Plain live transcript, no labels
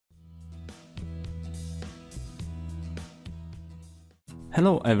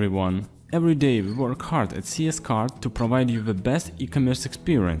Hello everyone! Every day we work hard at CS Card to provide you the best e-commerce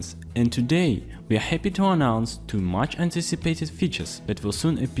experience, and today we are happy to announce two much anticipated features that will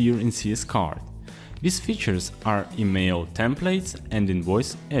soon appear in CS Card. These features are Email Templates and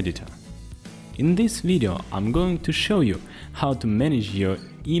Invoice Editor. In this video I'm going to show you how to manage your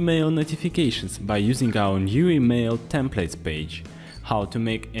email notifications by using our new Email Templates page, how to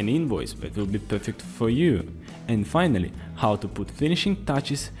make an invoice that will be perfect for you, and finally how to put finishing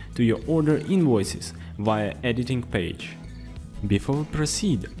touches to your order invoices via editing page. Before we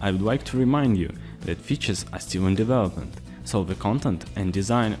proceed, I would like to remind you that features are still in development, so the content and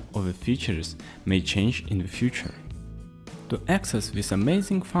design of the features may change in the future. To access these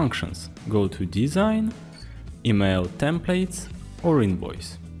amazing functions, go to Design, Email Templates or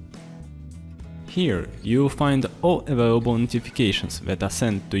Invoice. Here you will find all available notifications that are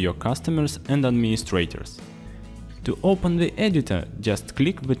sent to your customers and administrators. To open the editor, just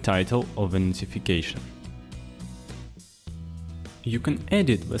click the title of the notification. You can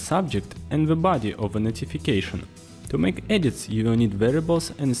edit the subject and the body of the notification. To make edits, you will need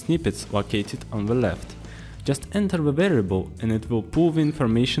variables and snippets located on the left. Just enter the variable and it will pull the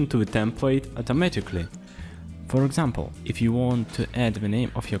information to the template automatically. For example, if you want to add the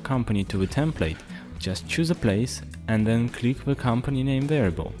name of your company to the template, just choose a place and then click the company name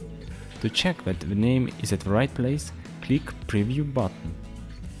variable. To check that the name is at the right place, click Preview button.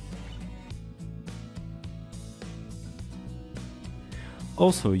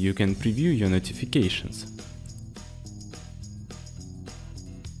 Also, you can preview your notifications.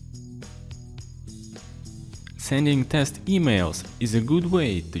 Sending test emails is a good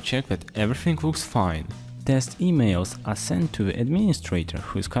way to check that everything looks fine. Test emails are sent to the administrator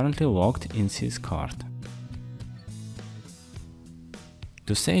who is currently logged in CS Card.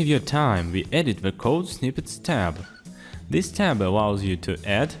 To save your time, we edit the Code Snippets tab. This tab allows you to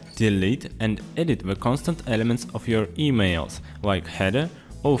add, delete and edit the constant elements of your emails, like header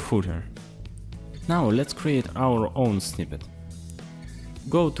or footer. Now let's create our own snippet.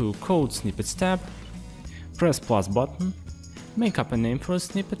 Go to Code Snippets tab, press plus button, make up a name for a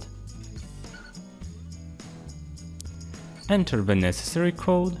snippet, enter the necessary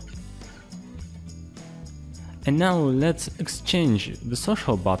code, and now let's exchange the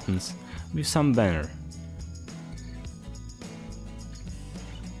social buttons with some banner.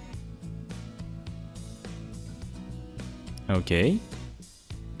 OK.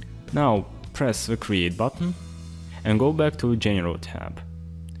 Now press the Create button and go back to the General tab.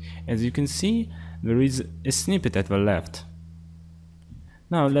 As you can see, there is a snippet at the left.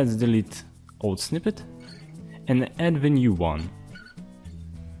 Now let's delete old snippet and add the new one.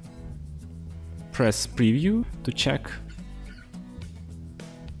 Press Preview to check.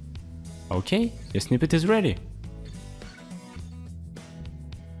 OK, the snippet is ready.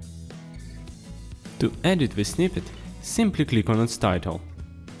 To edit the snippet, simply click on its title.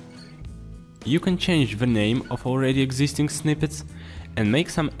 You can change the name of already existing snippets and make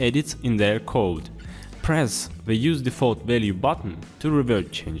some edits in their code. Press the Use Default Value button to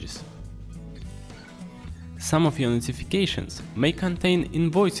revert changes. Some of your notifications may contain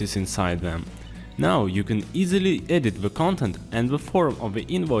invoices inside them. Now you can easily edit the content and the form of the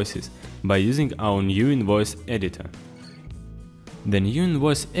invoices by using our new Invoice Editor. The new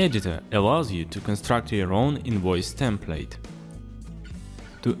Invoice Editor allows you to construct your own invoice template.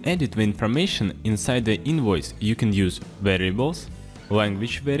 To edit the information inside the invoice, you can use variables,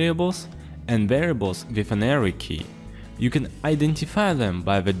 language variables, and variables with an array key. You can identify them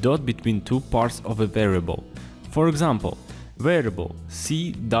by the dot between two parts of a variable. For example, variable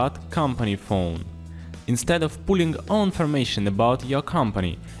c.companyphone. Instead of pulling all information about your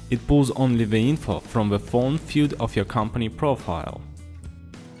company, it pulls only the info from the phone field of your company profile.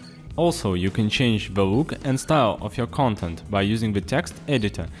 Also, you can change the look and style of your content by using the text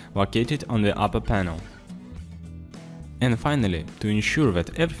editor located on the upper panel. And finally, to ensure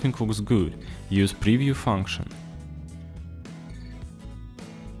that everything looks good, use Preview function.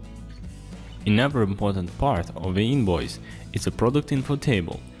 Another important part of the invoice is a product info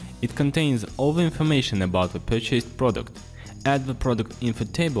table. It contains all the information about the purchased product. Add the product info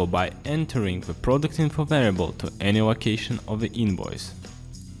table by entering the product info variable to any location of the invoice.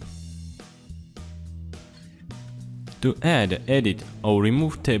 To add, edit or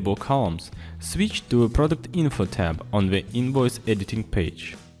remove table columns, switch to the Product Info tab on the Invoice Editing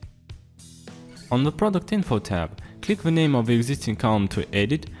page. On the Product Info tab, click the name of the existing column to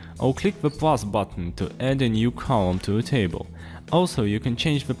edit, or click the plus button to add a new column to the table. Also, you can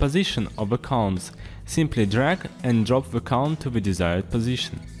change the position of the columns. Simply drag and drop the column to the desired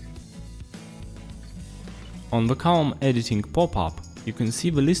position. On the column editing pop-up, you can see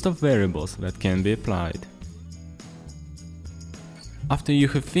the list of variables that can be applied. After you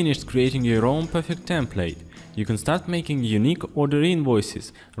have finished creating your own perfect template, you can start making unique order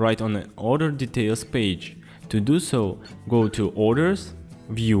invoices right on an order details page. To do so, go to Orders,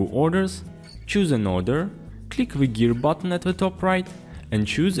 View Orders, choose an order, click the gear button at the top right and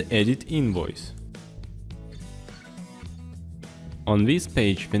choose Edit Invoice. On this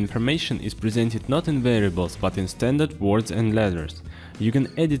page, the information is presented not in variables but in standard words and letters. You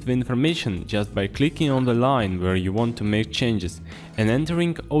can edit the information just by clicking on the line where you want to make changes and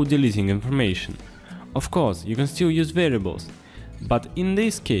entering or deleting information. Of course, you can still use variables, but in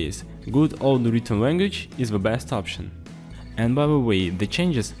this case, good old written language is the best option. And by the way, the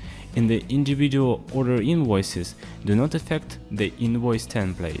changes in the individual order invoices do not affect the invoice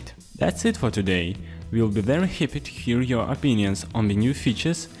template. That's it for today. We'll be very happy to hear your opinions on the new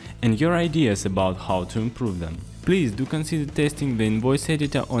features and your ideas about how to improve them. Please do consider testing the invoice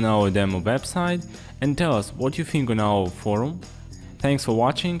editor on our demo website and tell us what you think on our forum. Thanks for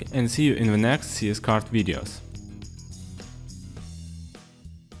watching and see you in the next CS Card videos.